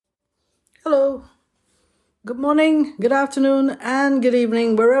Hello, good morning, good afternoon, and good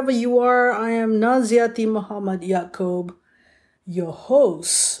evening, wherever you are. I am Naziati Muhammad Yaqub, your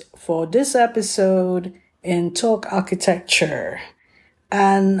host for this episode in Talk Architecture.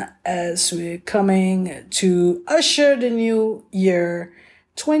 And as we're coming to usher the new year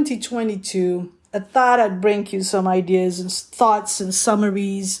 2022, I thought I'd bring you some ideas and thoughts and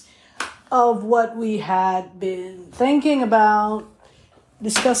summaries of what we had been thinking about,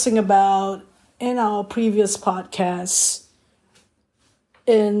 discussing about in our previous podcasts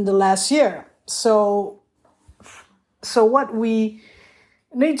in the last year. So what we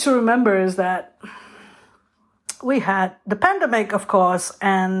need to remember is that we had the pandemic, of course,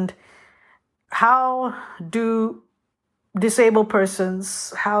 and how do disabled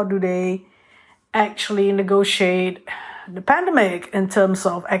persons, how do they actually negotiate the pandemic in terms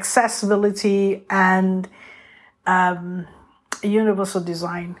of accessibility and universal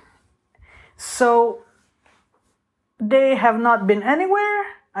design. So they have not been anywhere.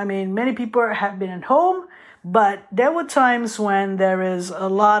 I mean, many people have been at home, but there were times when there is a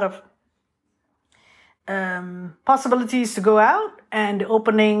lot of possibilities to go out, and the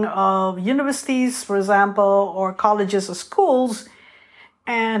opening of universities, for example, or colleges or schools,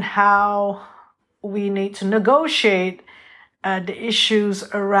 and how we need to negotiate the issues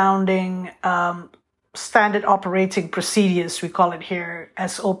surrounding standard operating procedures, we call it here,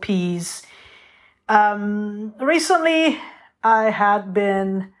 SOPs. Recently, I had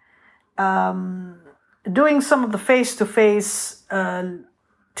been doing some of the face-to-face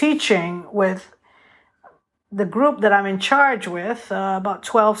teaching with the group that I'm in charge with, about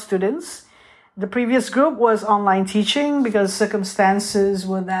 12 students. The previous group was online teaching because circumstances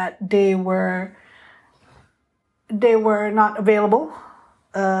were that they were not available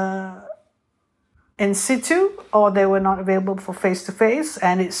in situ, or they were not available for face-to-face,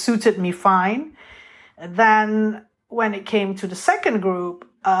 and it suited me fine. Then when it came to the second group,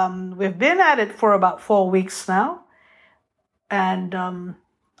 we've been at it for about 4 weeks now. And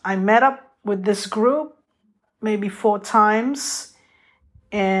I met up with this group maybe 4 times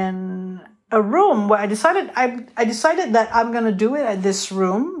in a room where I decided that I'm going to do it at this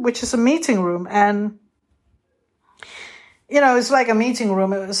room, which is a meeting room. And, it's like a meeting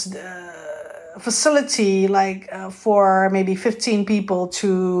room. It was a facility for maybe 15 people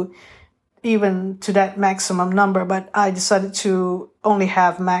to even to that maximum number, but I decided to only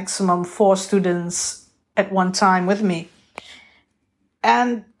have maximum 4 students at one time with me.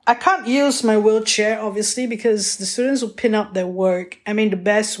 And I can't use my wheelchair, obviously, because the students will pin up their work. I mean, the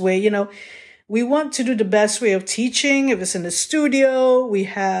best way, we want to do the best way of teaching. If it's in the studio, we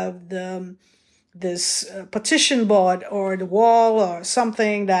have this partition board or the wall or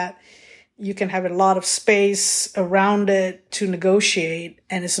something that you can have a lot of space around it to negotiate,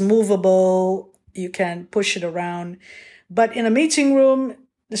 and it's movable. You can push it around. But in a meeting room,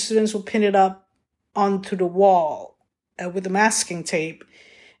 the students will pin it up onto the wall with the masking tape.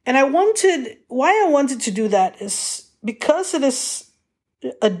 And why I wanted to do that is because it is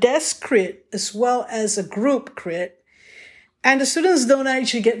a desk crit as well as a group crit. And the students don't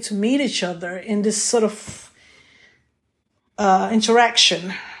actually get to meet each other in this sort of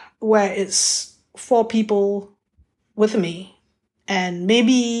interaction where it's 4 people with me. And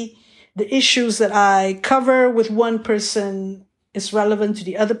maybe the issues that I cover with one person is relevant to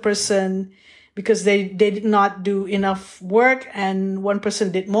the other person because they did not do enough work and one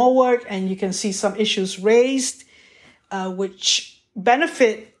person did more work, and you can see some issues raised which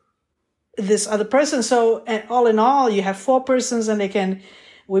benefit this other person. So all in all, you have 4 persons, and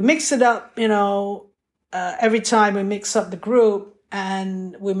we mix it up, every time we mix up the group,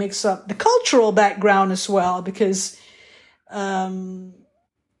 and we mix up the cultural background as well, because some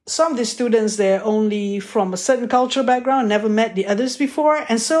of the students, they're only from a certain cultural background, never met the others before.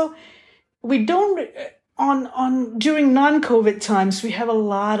 And so we don't, during non-COVID times, we have a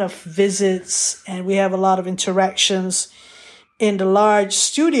lot of visits and we have a lot of interactions in the large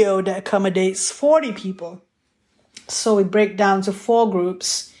studio that accommodates 40 people. So we break down to 4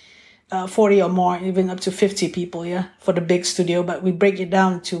 groups, 40 or more, even up to 50 people, for the big studio. But we break it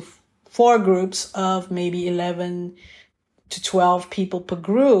down to 4 groups of maybe 11 to 12 people per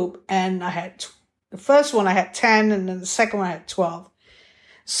group. And the first one I had 10, and then the second one I had 12.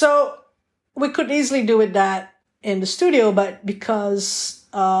 So we could easily do it that in the studio, but because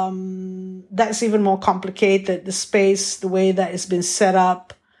that's even more complicated, the space, the way that it's been set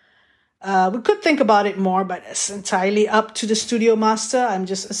up, we could think about it more, but it's entirely up to the studio master. I'm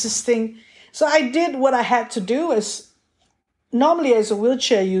just assisting. So I did what I had to do. Is normally as a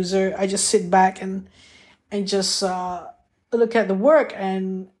wheelchair user, I just sit back and just look at the work,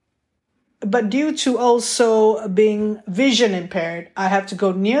 and but due to also being vision impaired, I have to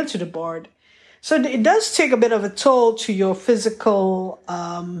go near to the board. So it does take a bit of a toll to your physical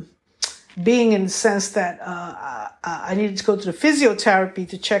being, in the sense that I needed to go to the physiotherapy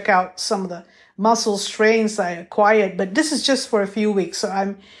to check out some of the muscle strains I acquired. But this is just for a few weeks.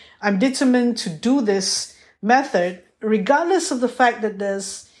 So I'm determined to do this method, regardless of the fact that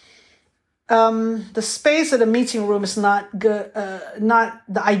there's the space at the meeting room is not good, not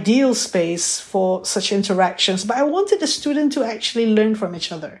the ideal space for such interactions. But I wanted the student to actually learn from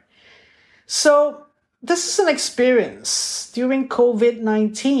each other. So this is an experience during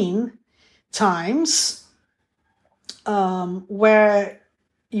COVID-19 times where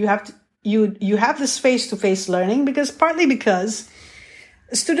you have this face-to-face learning, partly because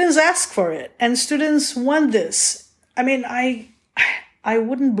students ask for it and students want this. I mean, I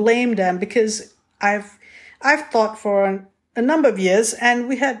wouldn't blame them, because I've taught for a number of years, and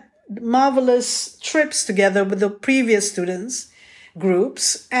we had marvelous trips together with the previous students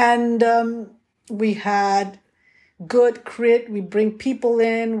groups, and we had good crit. We bring people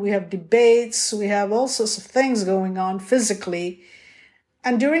in, we have debates, we have all sorts of things going on physically.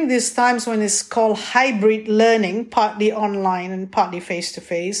 And during these times when it's called hybrid learning, partly online and partly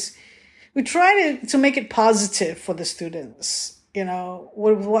face-to-face, we try to make it positive for the students,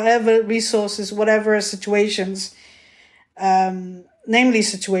 with whatever resources, whatever situations, namely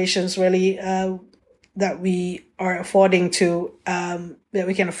situations really that we are affording to, that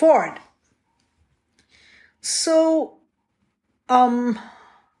we can afford. So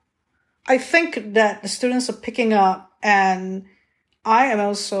I think that the students are picking up, and I am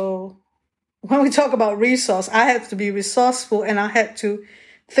also, when we talk about resource, I have to be resourceful, and I had to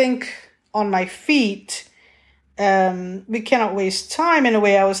think on my feet. We cannot waste time. In a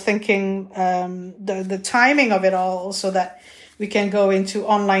way, I was thinking the timing of it all, so that we can go into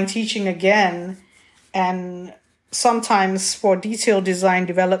online teaching again. And sometimes for detailed design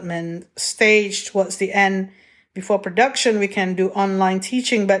development stage towards the end, before production, we can do online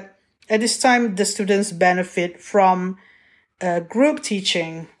teaching. But at this time, the students benefit from group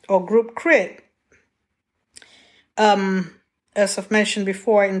teaching or group crit. As I've mentioned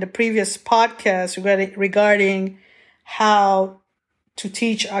before in the previous podcast regarding how to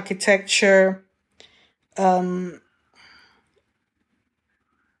teach architecture,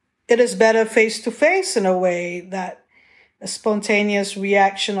 it is better face-to-face, in a way that a spontaneous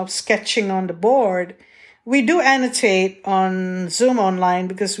reaction of sketching on the board. We do annotate on Zoom online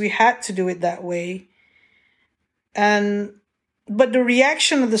because we had to do it that way. But the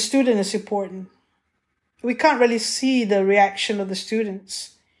reaction of the student is important. We can't really see the reaction of the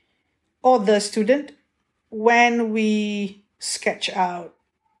students or the student when we sketch out,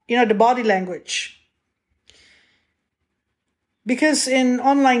 the body language. Because in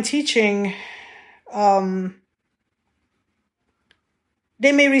online teaching,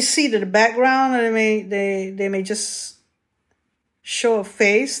 they may recede at the background, or they may just show a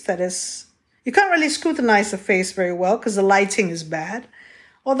face that is, you can't really scrutinize the face very well because the lighting is bad.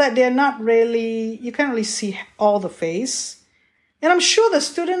 Or that they're not really, you can't really see all the face. And I'm sure the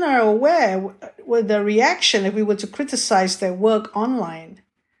students are aware with the reaction if we were to criticize their work online.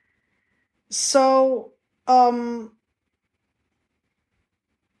 So, and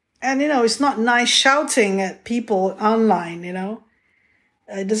it's not nice shouting at people online,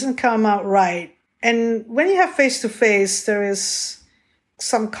 It doesn't come out right. And when you have face-to-face, there is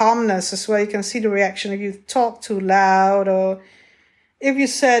some calmness as well. You can see the reaction if you talk too loud, or if you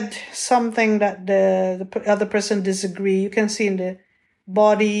said something that the other person disagree, you can see in the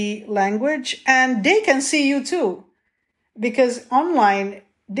body language, and they can see you too. Because online,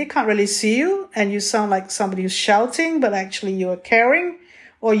 they can't really see you, and you sound like somebody who's shouting, but actually you are caring,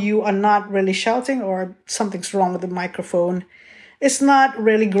 or you are not really shouting, or something's wrong with the microphone. It's not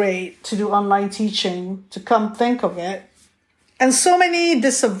really great to do online teaching, to come think of it. And so many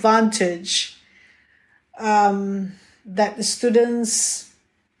disadvantages that the students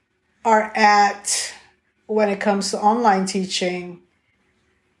are at when it comes to online teaching.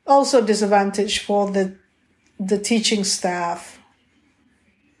 Also disadvantage for the teaching staff.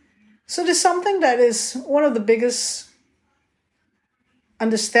 So there's something that is one of the biggest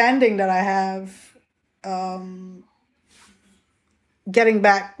understanding that I have getting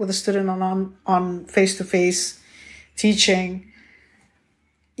back with a student on face-to-face teaching.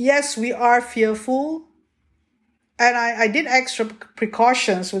 Yes, we are fearful. And I did extra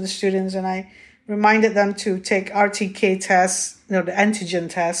precautions with the students, and I reminded them to take RTK tests, the antigen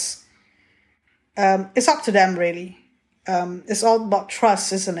tests. It's up to them, really. It's all about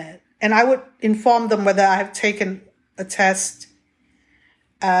trust, isn't it? And I would inform them whether I have taken a test.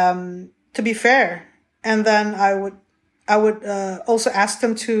 to be fair. And then I would also ask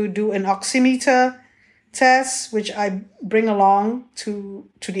them to do an oximeter test, which I bring along to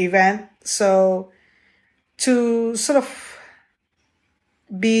the event. So to sort of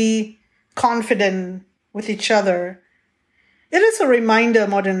be confident with each other. It is a reminder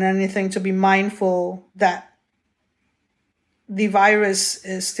more than anything to be mindful that the virus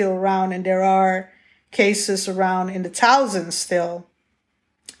is still around, and there are cases around in the thousands still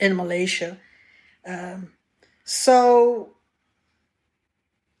in Malaysia. So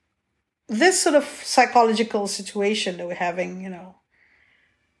this sort of psychological situation that we're having,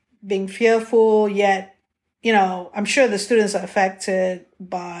 being fearful, yet, I'm sure the students are affected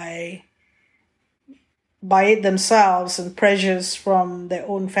by it themselves, and pressures from their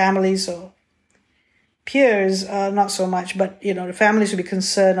own families or peers, not so much, but, the families will be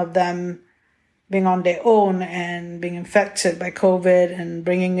concerned of them being on their own and being infected by COVID and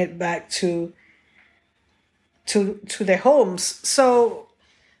bringing it back to their homes. So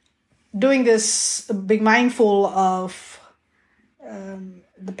doing this, being mindful of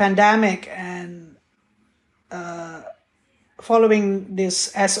the pandemic and following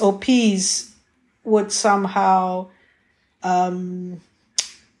these SOPs would somehow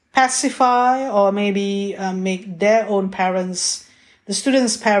pacify or maybe make their own parents, the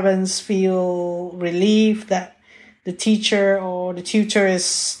students' parents, feel relieved that the teacher or the tutor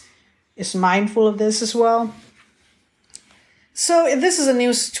is mindful of this as well. So if this is a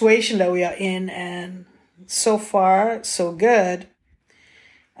new situation that we are in, and so far so good,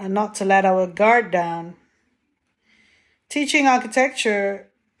 and not to let our guard down. Teaching architecture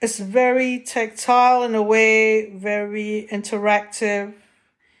is very tactile in a way, very interactive,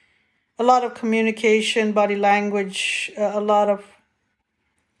 a lot of communication, body language, a lot of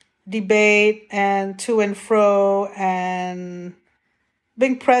debate and to and fro, and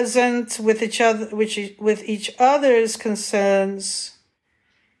being present with each other, with each other's concerns,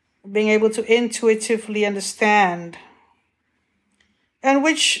 being able to intuitively understand, and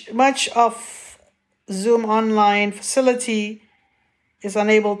which much of Zoom online facility is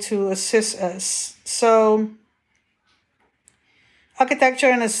unable to assist us. So architecture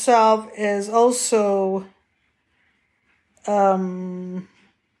in itself is also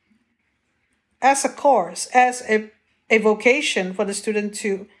as a course, as a vocation for the student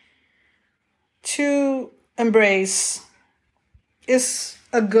to embrace, is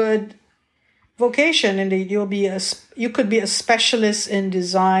a good vocation. Indeed, you could be a specialist in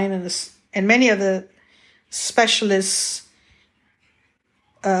design and many other specialist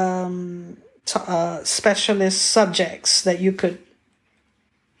specialist subjects that you could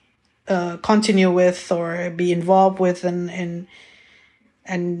continue with or be involved with, and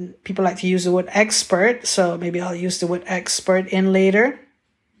people like to use the word expert, so maybe I'll use the word expert in later.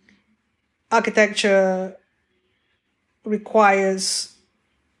 Architecture requires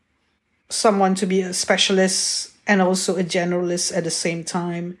someone to be a specialist and also a generalist at the same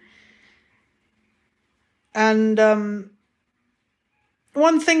time. And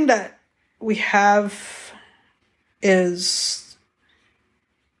one thing that we have is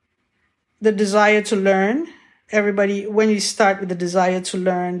the desire to learn. Everybody, when you start with the desire to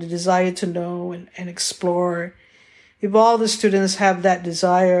learn, the desire to know and explore, if all the students have that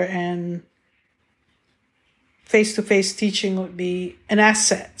desire, and face-to-face teaching would be an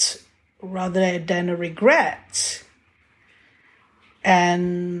asset rather than a regret.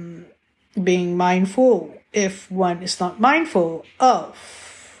 And being mindful if one is not mindful of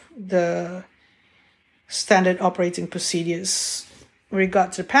the standard operating procedures in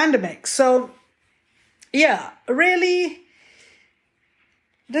regard to the pandemic. So, yeah, really,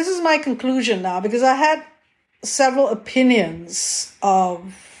 this is my conclusion now, because I had several opinions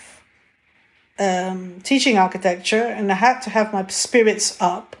of teaching architecture, and I had to have my spirits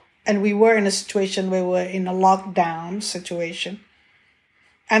up. And we were in a situation where we were in a lockdown situation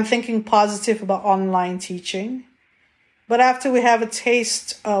and thinking positive about online teaching. But after we have a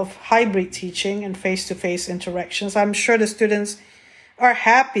taste of hybrid teaching and face-to-face interactions, I'm sure the students are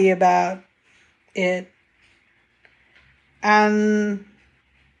happy about it. And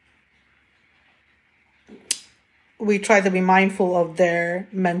we try to be mindful of their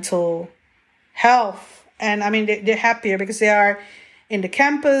mental health. And I mean, they're happier because they are in the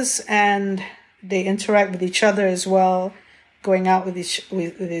campus and they interact with each other as well, going out with each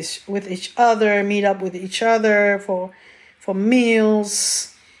other, meet up with each other for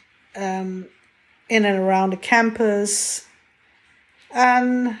meals in and around the campus.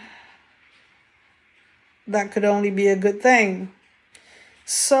 And that could only be a good thing.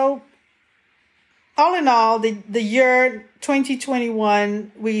 So all in all, the year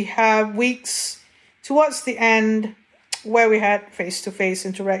 2021, we have weeks towards the end where we had face-to-face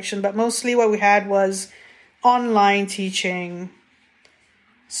interaction, but mostly what we had was online teaching.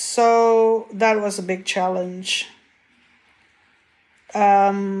 So that was a big challenge. We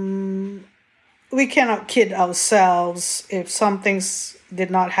cannot kid ourselves if some things did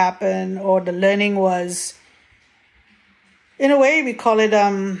not happen or the learning was, in a way, we call it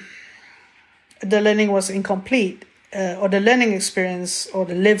the learning was incomplete, or the learning experience or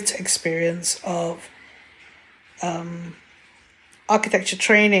the lived experience of architecture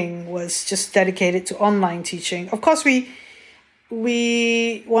training was just dedicated to online teaching. Of course, we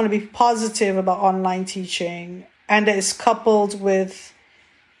want to be positive about online teaching, and that is coupled with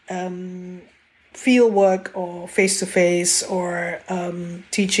field work or face-to-face or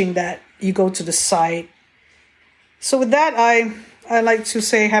teaching that you go to the site. So with that, I like to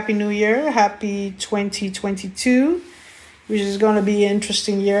say Happy New Year, Happy 2022, which is going to be an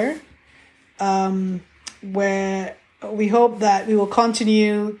interesting year, where we hope that we will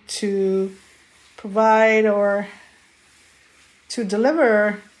continue to provide or to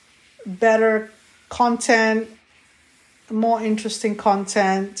deliver better content, more interesting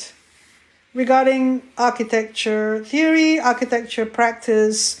content regarding architecture theory, architecture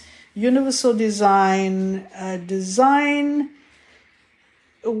practice, universal design, design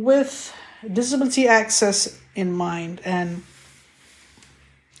with disability access in mind. And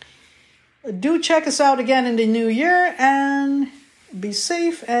do check us out again in the new year, and be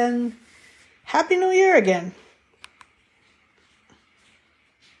safe, and Happy New Year again,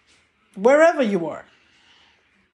 wherever you are.